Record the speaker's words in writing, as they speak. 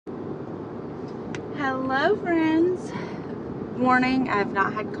Hello friends. Warning, I have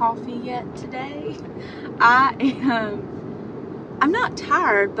not had coffee yet today. I'm not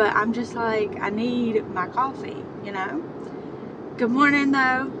tired, but I'm just like, I need my coffee, you know? Good morning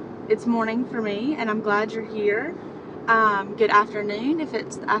though. It's morning for me and I'm glad you're here. Good afternoon if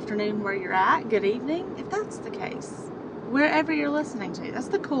it's the afternoon where you're at. Good evening if that's the case. Wherever you're listening to. That's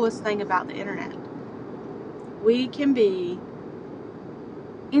the coolest thing about the internet. We can be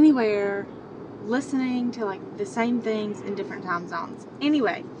anywhere listening to like the same things in different time zones.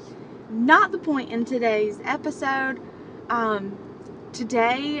 Anyway, not the point in today's episode.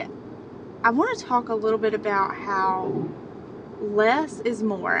 Today I want to talk a little bit about how less is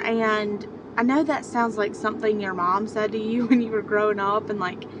more. And I know that sounds like something your mom said to you when you were growing up, and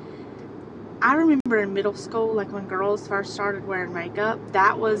like I remember in middle school, like when girls first started wearing makeup,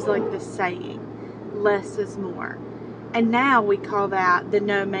 that was like the saying, less is more. And now we call that the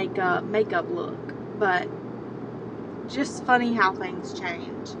no makeup look. But just funny how things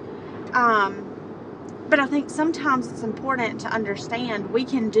change. But I think sometimes it's important to understand we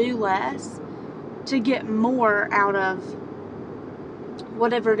can do less to get more out of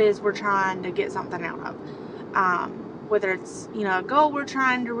whatever it is we're trying to get something out of. Whether it's, a goal we're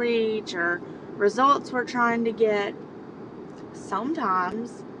trying to reach or results we're trying to get.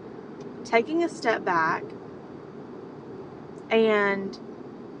 Sometimes taking a step back and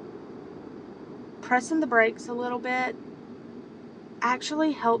pressing the brakes a little bit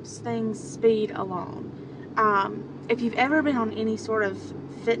actually helps things speed along. If you've ever been on any sort of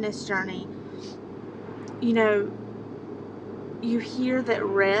fitness journey, you hear that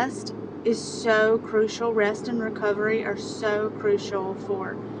rest is so crucial. Rest and recovery are so crucial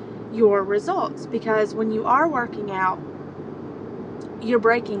for your results, because when you are working out, you're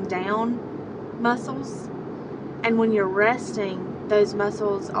breaking down muscles, and when you're resting, those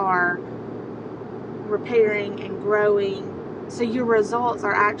muscles are repairing and growing, so your results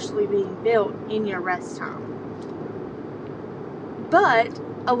are actually being built in your rest time. But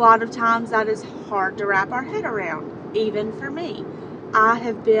a lot of times that is hard to wrap our head around, even for me. I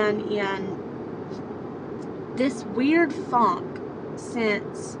have been in this weird funk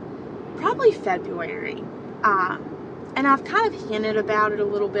since probably February, and I've kind of hinted about it a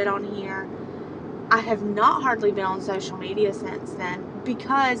little bit on here. I have not hardly been on social media since then,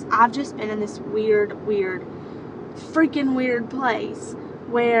 because I've just been in this freaking weird place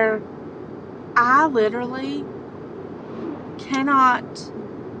where I literally cannot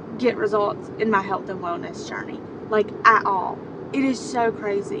get results in my health and wellness journey, like at all. It is so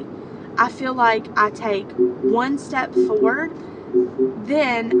crazy. I feel like I take one step forward,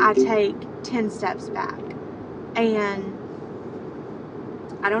 then I take 10 steps back, and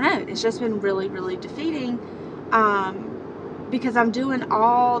I don't know, it's just been really, really defeating, because I'm doing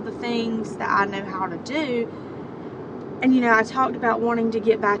all the things that I know how to do. And I talked about wanting to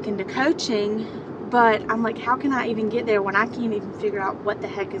get back into coaching, but I'm like, how can I even get there when I can't even figure out what the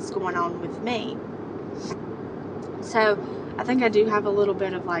heck is going on with me? So I think I do have a little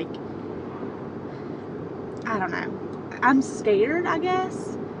bit of like, I don't know, I'm scared, I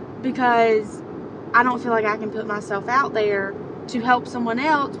guess, because I don't feel like I can put myself out there to help someone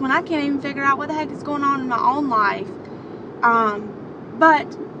else when I can't even figure out what the heck is going on in my own life.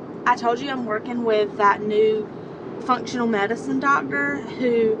 But I told you I'm working with that new functional medicine doctor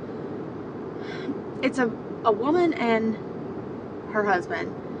who, it's a woman and her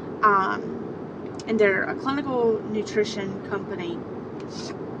husband, and they're a clinical nutrition company.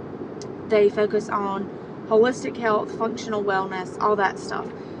 They focus on holistic health, functional wellness, all that stuff.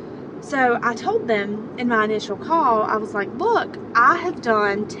 So I told them in my initial call, I was like, look, I have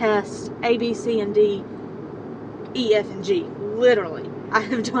done tests A, B, C, and D, E, F, and G. Literally. I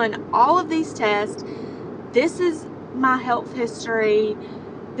have done all of these tests. This is my health history.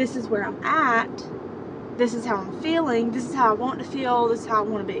 This is where I'm at. This is how I'm feeling. This is how I want to feel. This is how I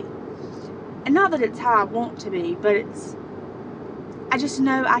want to be. And not that it's how I want to be, but I just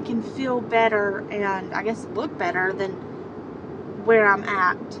know I can feel better and I guess look better than where I'm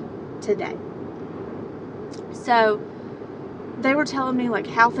at today. So they were telling me like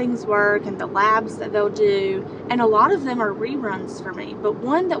how things work and the labs that they'll do, and a lot of them are reruns for me, but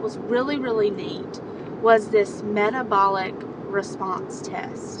one that was really, really neat was this metabolic response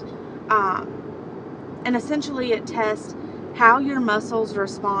test. And essentially it tests how your muscles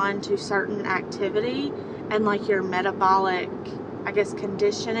respond to certain activity and like your metabolic, I guess,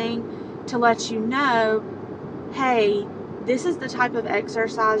 conditioning, to let you know, hey, this is the type of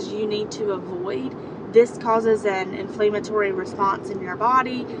exercise you need to avoid. This causes an inflammatory response in your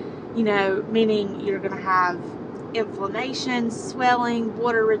body, meaning you're going to have inflammation, swelling,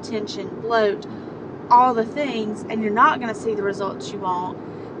 water retention, bloat, all the things and you're not going to see the results you want,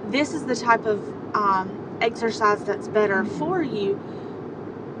 this is the type of exercise that's better for you.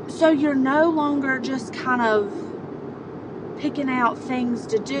 So you're no longer just kind of picking out things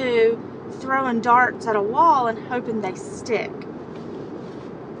to do, throwing darts at a wall and hoping they stick.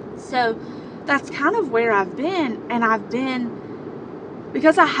 So that's kind of where I've been, and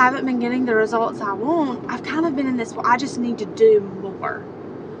because I haven't been getting the results I want, I've kind of been in this, well, I just need to do more.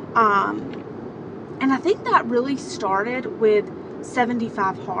 And I think that really started with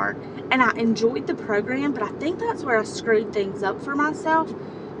 75 Hard, and I enjoyed the program, but I think that's where I screwed things up for myself,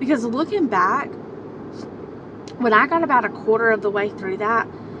 because looking back, when I got about a quarter of the way through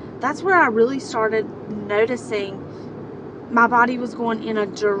that's where I really started noticing my body was going in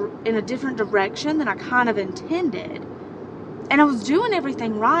a different direction than I kind of intended. And I was doing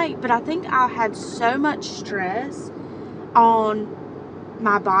everything right, but I think I had so much stress on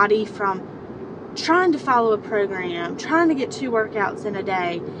my body from trying to follow a program, trying to get 2 workouts in a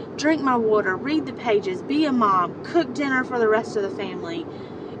day, drink my water, read the pages, be a mom, cook dinner for the rest of the family,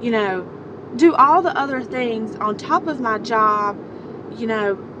 you know, do all the other things on top of my job, you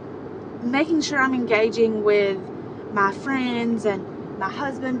know, making sure I'm engaging with my friends and my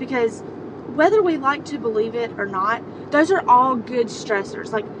husband, because whether we like to believe it or not, those are all good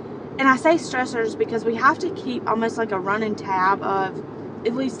stressors. Like, and I say stressors because we have to keep almost like a running tab of,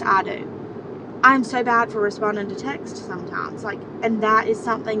 at least I do. I'm so bad for responding to text sometimes, like, and that is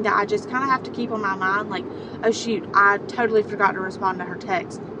something that I just kind of have to keep on my mind, like, oh shoot, I totally forgot to respond to her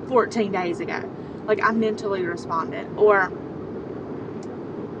text 14 days ago. Like, I mentally responded. Or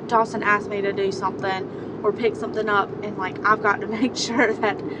Dawson asked me to do something or pick something up, and like, I've got to make sure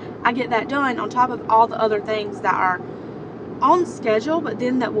that I get that done on top of all the other things that are on schedule, but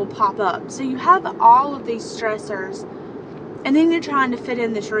then that will pop up. So you have all of these stressors, and then you're trying to fit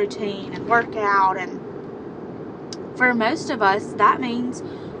in this routine and work out, and for most of us, that means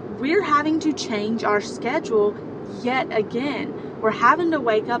we're having to change our schedule yet again. We're having to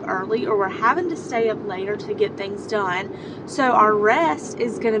wake up early, or we're having to stay up later to get things done. So our rest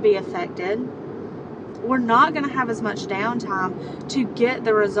is going to be affected. We're not going to have as much downtime to get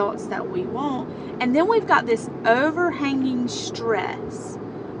the results that we want. And then we've got this overhanging stress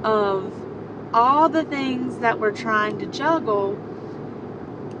of all the things that we're trying to juggle.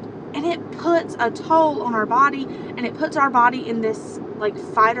 And it puts a toll on our body, and it puts our body in this like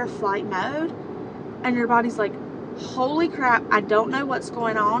fight or flight mode. And your body's like, holy crap, I don't know what's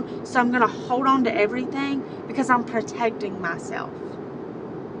going on, so I'm going to hold on to everything because I'm protecting myself.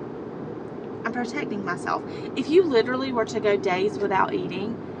 I'm protecting myself. If you literally were to go days without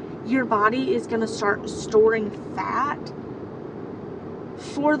eating, your body is going to start storing fat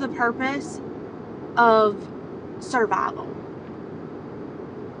for the purpose of survival.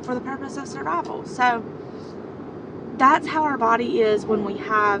 For the purpose of survival. So that's how our body is when we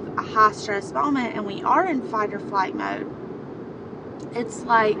have a high stress moment and we are in fight or flight mode. It's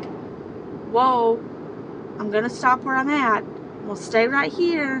like, whoa, I'm going to stop where I'm at. We'll stay right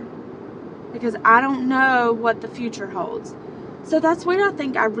here because I don't know what the future holds. So that's where I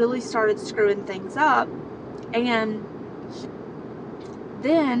think I really started screwing things up. And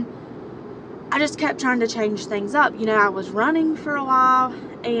then I just kept trying to change things up. You know, I was running for a while,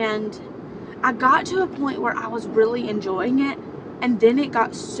 and I got to a point where I was really enjoying it, and then it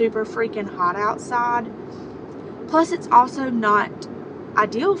got super freaking hot outside. Plus, it's also not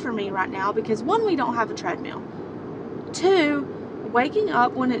ideal for me right now because, one, we don't have a treadmill. Two, waking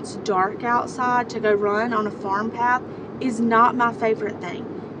up when it's dark outside to go run on a farm path is not my favorite thing.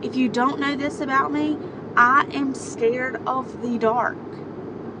 If you don't know this about me, I am scared of the dark.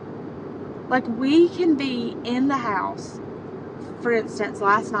 Like, we can be in the house. For instance,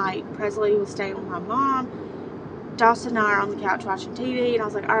 last night, Presley was staying with my mom. Dawson and I are on the couch watching TV, and I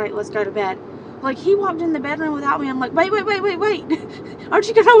was like, all right, let's go to bed. Like, he walked in the bedroom without me. I'm like, wait. Aren't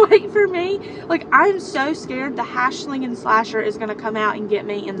you gonna wait for me? Like, I'm so scared the hash-slinging slasher is gonna come out and get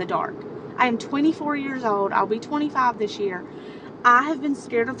me in the dark. I am 24 years old. I'll be 25 this year. I have been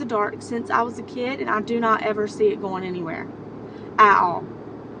scared of the dark since I was a kid, and I do not ever see it going anywhere. At all.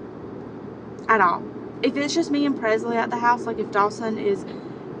 At all. If it's just me and Presley at the house, like if Dawson is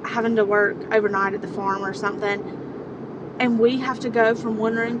having to work overnight at the farm or something, and we have to go from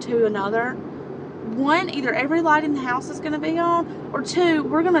one room to another, one, either every light in the house is going to be on, or two,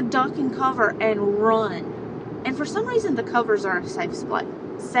 we're going to duck and cover and run. And for some reason, the covers are a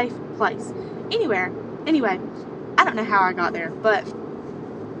safe place. Anyway, I don't know how I got there, but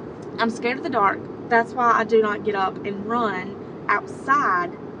I'm scared of the dark. That's why I do not get up and run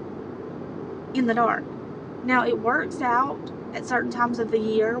outside in the dark. Now, it works out at certain times of the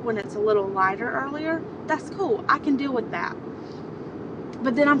year when it's a little lighter earlier, that's cool. I can deal with that.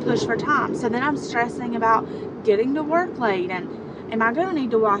 But then I'm pushed for time. So then I'm stressing about getting to work late, and am I going to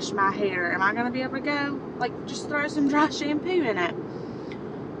need to wash my hair? Am I going to be able to go, like, just throw some dry shampoo in it?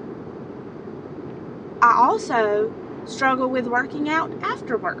 I also struggle with working out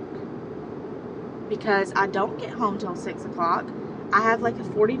after work because I don't get home till 6 o'clock. I have like a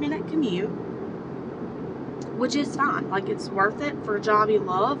 40-minute commute, which is fine. Like, it's worth it for a job you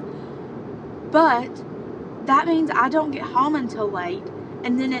love. But that means I don't get home until late.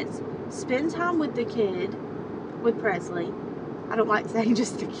 And then it's spend time with the kid, with Presley. I don't like saying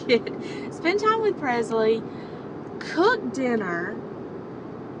just the kid. Spend time with Presley, cook dinner,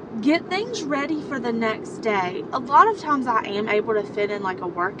 get things ready for the next day. A lot of times I am able to fit in like a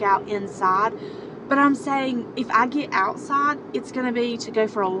workout inside. But I'm saying if I get outside, it's going to be to go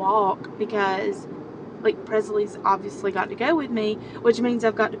for a walk because, like, Presley's obviously got to go with me, which means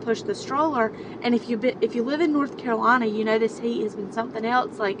I've got to push the stroller. And if you live in North Carolina, you know this heat has been something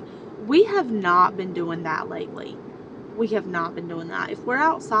else. Like, we have not been doing that lately. We have not been doing that. If we're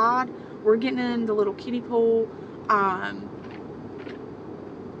outside, we're getting in the little kiddie pool,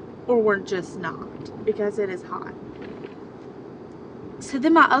 or we're just not because it is hot. So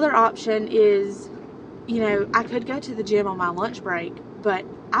then my other option is, you know, I could go to the gym on my lunch break, but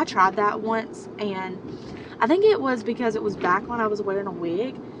I tried that once, and I think it was because it was back when I was wearing a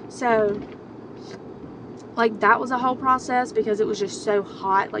wig. So, like, that was a whole process because it was just so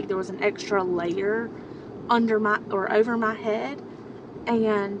hot. Like, there was an extra layer under my, or over my head,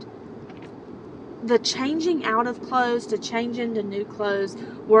 and the changing out of clothes to change into new clothes,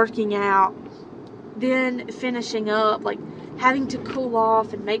 working out, then finishing up, like, having to cool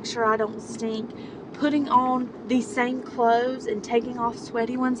off and make sure I don't stink, putting on these same clothes and taking off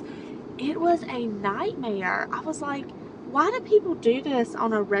sweaty ones, it was a nightmare. I was like, why do people do this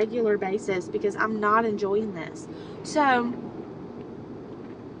on a regular basis? Because I'm not enjoying this. So,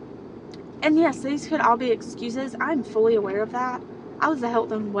 and yes, these could all be excuses. I'm fully aware of that. I was a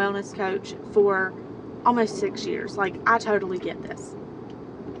health and wellness coach for almost 6 years. Like, I totally get this.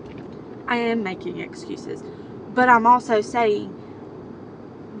 I am making excuses. But I'm also saying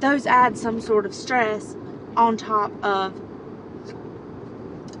those add some sort of stress on top of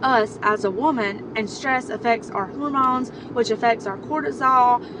us as a woman, and stress affects our hormones, which affects our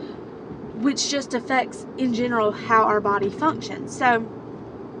cortisol, which just affects in general how our body functions. So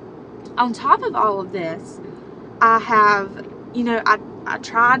on top of all of this, I have, you know, I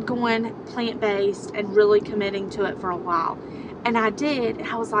tried going plant-based and really committing to it for a while, and I did, and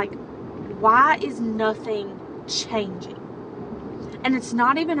I was like, why is nothing changing? And it's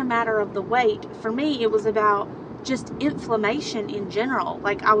not even a matter of the weight. For me, it was about just inflammation in general.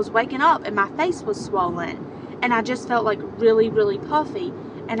 Like, I was waking up and my face was swollen, and I just felt like really, really puffy,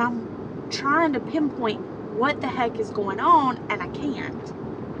 and I'm trying to pinpoint what the heck is going on, and I can't.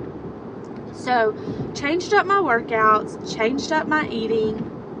 So, changed up my workouts, changed up my eating,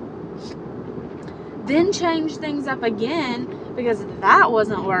 then changed things up again because that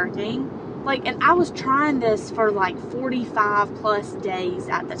wasn't working. Like, and I was trying this for like 45 plus days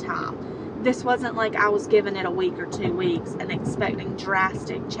at the time. This wasn't like I was giving it a week or 2 weeks and expecting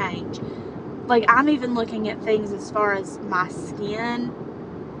drastic change. Like, I'm even looking at things as far as my skin.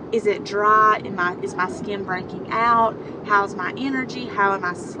 Is it dry? Is my skin breaking out? How's my energy? How am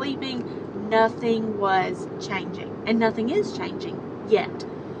I sleeping? Nothing was changing. And nothing is changing yet.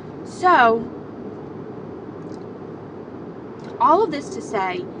 So, all of this to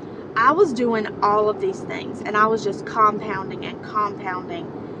say, I was doing all of these things, and I was just compounding and compounding.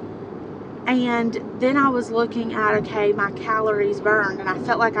 And then I was looking at, okay, my calories burned, and I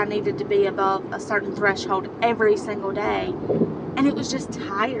felt like I needed to be above a certain threshold every single day. And it was just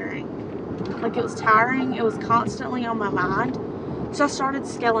tiring. Like, it was tiring. It was constantly on my mind. So I started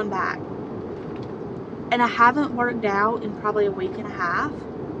scaling back. And I haven't worked out in probably a week and a half.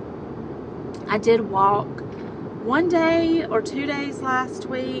 I did walk 1 day or 2 days last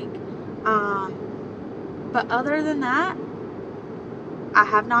week. But other than that, I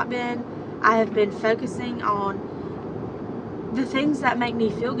have been focusing on the things that make me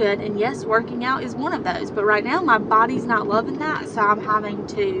feel good. And yes, working out is one of those. But right now, my body's not loving that. So I'm having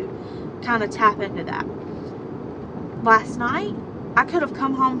to kind of tap into that. Last night, I could have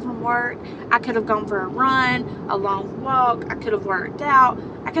come home from work. I could have gone for a run, a long walk. I could have worked out.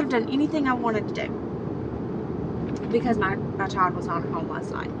 I could have done anything I wanted to do because my child was not at home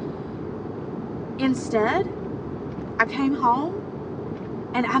last night. Instead, I came home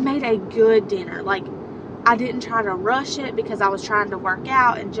and I made a good dinner. Like, I didn't try to rush it because I was trying to work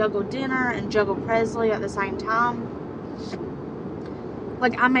out and juggle dinner and juggle Presley at the same time.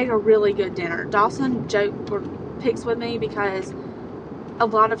 Like, I made a really good dinner. Dawson picks with me because a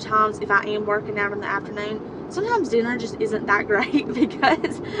lot of times if I am working out in the afternoon, sometimes dinner just isn't that great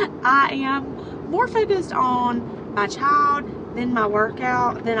because I am more focused on my child than my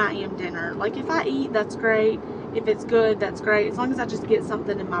workout than I am dinner. Like, if I eat, that's great. If it's good, that's great. As long as I just get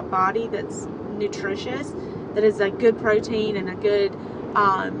something in my body that's nutritious, that is a good protein and a good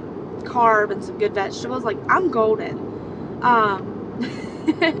carb and some good vegetables, like, I'm golden.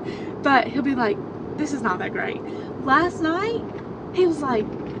 But he'll be like, this is not that great. Last night, he was like,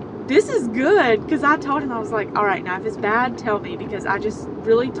 this is good, because I told him, I was like, all right, now if it's bad, tell me, because I just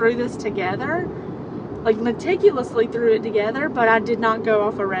really threw this together, like meticulously threw it together, but I did not go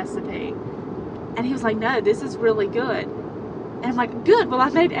off a recipe. And he was like, no, this is really good. And I'm like, good, well, I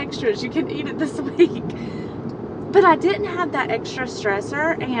made extras, you can eat it this week. But I didn't have that extra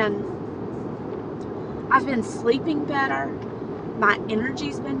stressor, and I've been sleeping better. My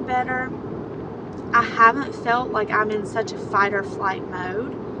energy's been better. I haven't felt like I'm in such a fight or flight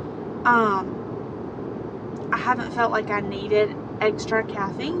mode. I haven't felt like I needed extra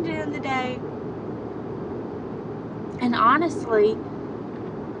caffeine during the day. And honestly,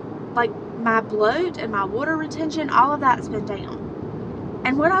 like, my bloat and my water retention, all of that's been down.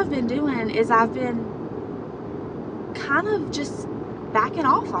 And what I've been doing is I've been kind of just backing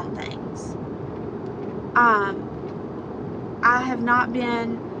off on things. I have not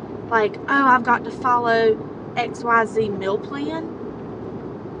been like, oh, I've got to follow XYZ meal plan.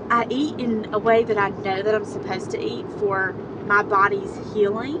 I eat in a way that I know that I'm supposed to eat for my body's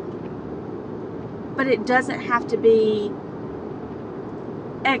healing. But it doesn't have to be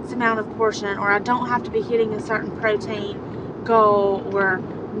X amount of portion, or I don't have to be hitting a certain protein goal or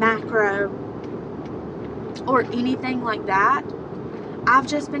macro or anything like that. I've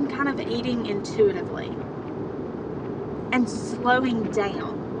just been kind of eating intuitively and slowing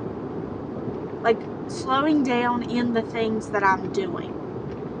down. Like, slowing down in the things that I'm doing.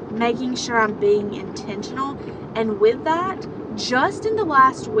 Making sure I'm being intentional. And with that, just in the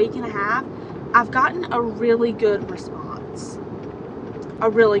last week and a half, I've gotten a really good response. A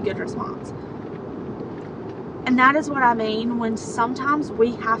really good response. And that is what I mean when sometimes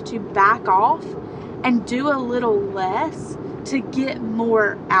we have to back off and do a little less to get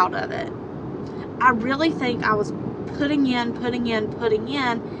more out of it. I really think I was putting in,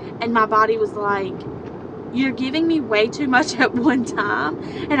 and my body was like, you're giving me way too much at one time,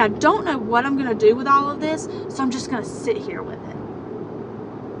 and I don't know what I'm going to do with all of this, so I'm just going to sit here with it.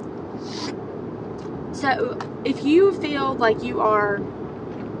 So if you feel like you are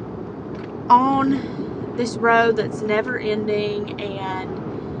on this road that's never ending,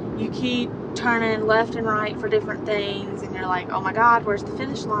 and you keep turning left and right for different things, and you're like, oh my God, where's the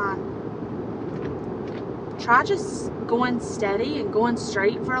finish line? Try just going steady and going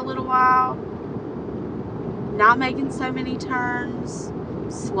straight for a little while, not making so many turns,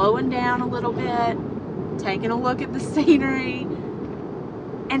 slowing down a little bit, taking a look at the scenery,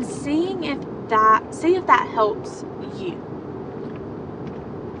 and see if that helps you.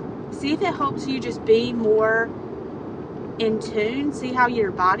 See if it helps you just be more in tune, see how your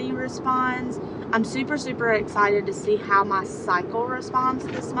body responds. I'm super, super excited to see how my cycle responds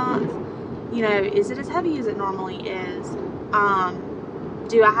this month. You know, is it as heavy as it normally is?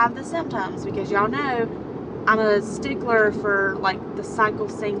 Do I have the symptoms? Because y'all know I'm a stickler for, like, the cycle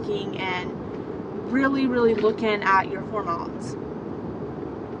syncing and really, really looking at your hormones.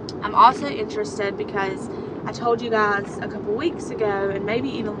 I'm also interested because I told you guys a couple weeks ago, and maybe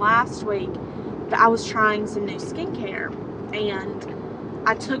even last week, that I was trying some new skincare. And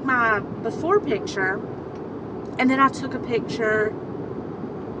I took my before picture, and then I took a picture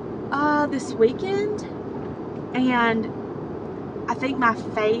this weekend, and I think my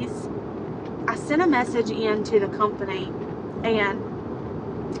face, I sent a message in to the company, and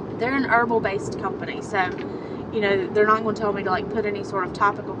they're an herbal based company, so you know, they're not going to tell me to, like, put any sort of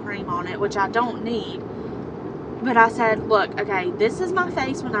topical cream on it, which I don't need. But I said, look, okay, this is my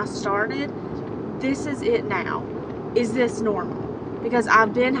face when I started, this is it now. Is this normal? Because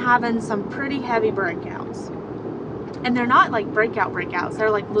I've been having some pretty heavy breakouts, and they're not like breakouts,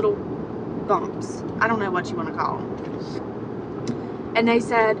 they're like little bumps. I don't know what you want to call them. And they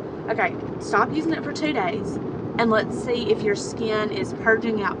said, okay, stop using it for 2 days, and let's see if your skin is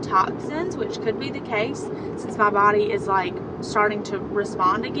purging out toxins, which could be the case since my body is like starting to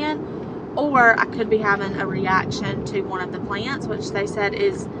respond again, or I could be having a reaction to one of the plants, which they said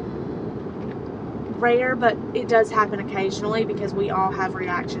is rare, but it does happen occasionally because we all have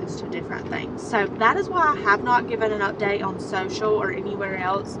reactions to different things. So that is why I have not given an update on social or anywhere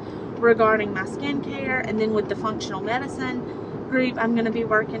else regarding my skincare. And then with the functional medicine, group I'm going to be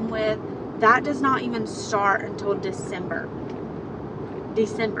working with, that does not even start until December.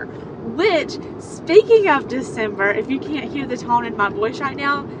 Which, speaking of December, if you can't hear the tone in my voice right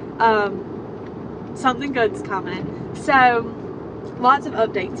now, something good's coming. So, lots of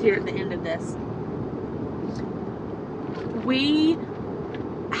updates here at the end of this. We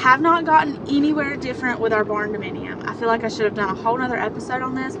have not gotten anywhere different with our barn dominium. I feel like I should have done a whole nother episode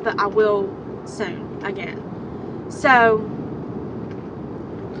on this, but I will soon again. So,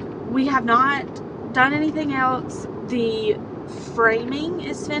 we have not done anything else. The framing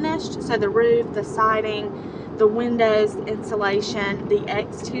is finished, so the roof, the siding, the windows, insulation, the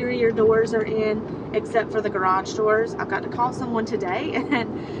exterior doors are in, except for the garage doors. I've got to call someone today and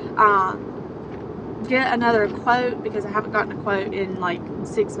get another quote, because I haven't gotten a quote in like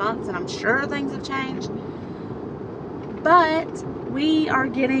 6 months, and I'm sure things have changed. But we are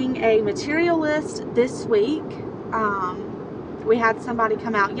getting a material list this week. We had somebody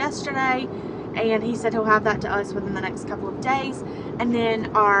come out yesterday, and he said he'll have that to us within the next couple of days. And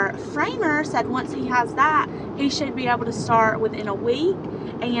then our framer said once he has that, he should be able to start within a week.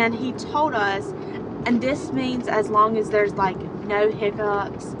 And he told us, and this means as long as there's like no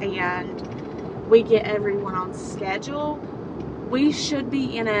hiccups and we get everyone on schedule, we should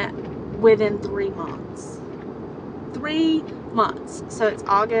be in it within 3 months. 3 months. So it's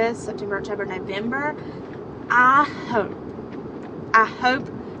August, September, October, November. I hope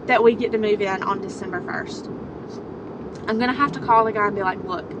that we get to move in on December 1st. I'm going to have to call the guy and be like,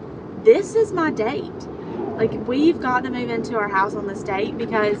 look, this is my date. Like, we've got to move into our house on this date,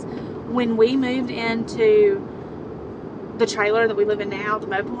 because when we moved into the trailer that we live in now, the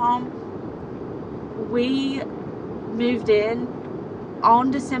mobile home, we moved in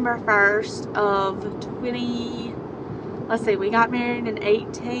on December 1st of we got married in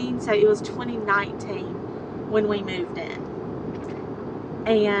 18, so it was 2019 when we moved in.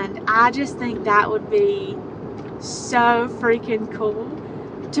 And I just think that would be so freaking cool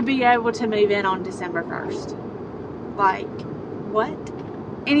to be able to move in on December 1st. Like, what?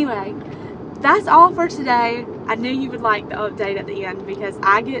 Anyway, that's all for today. I knew you would like the update at the end, because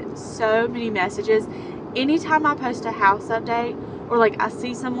I get so many messages anytime I post a house update, or like I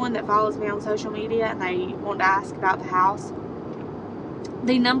see someone that follows me on social media and they want to ask about the house.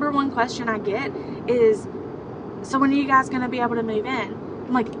 The number one question I get is, so when are you guys going to be able to move in?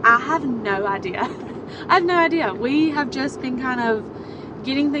 I'm like, I have no idea. I have no idea. We have just been kind of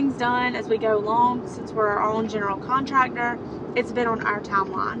getting things done as we go along. Since we're our own general contractor, it's been on our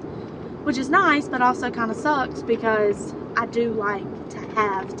timeline, which is nice, but also kind of sucks, because I do like to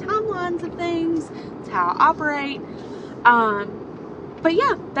have timelines of things. It's how I operate. But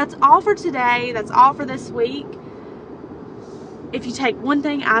yeah, that's all for today. That's all for this week. If you take one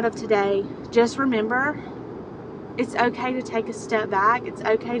thing out of today, just remember, it's okay to take a step back. It's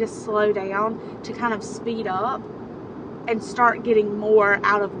okay to slow down, to kind of speed up and start getting more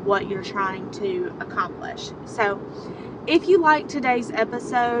out of what you're trying to accomplish. So if you like today's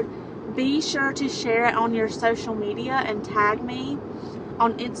episode, be sure to share it on your social media and tag me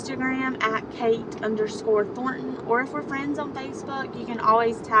on Instagram at Kate_Thornton, or if we're friends on Facebook, you can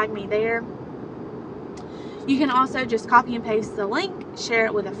always tag me there. You can also just copy and paste the link, share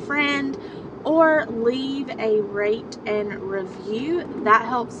it with a friend, or leave a rate and review. That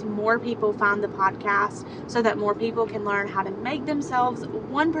helps more people find the podcast, so that more people can learn how to make themselves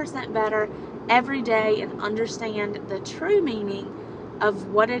 1% better every day and understand the true meaning of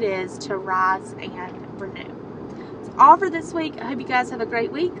what it is to rise and renew. That's all for this week. I hope you guys have a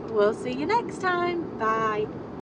great week. We'll see you next time. Bye.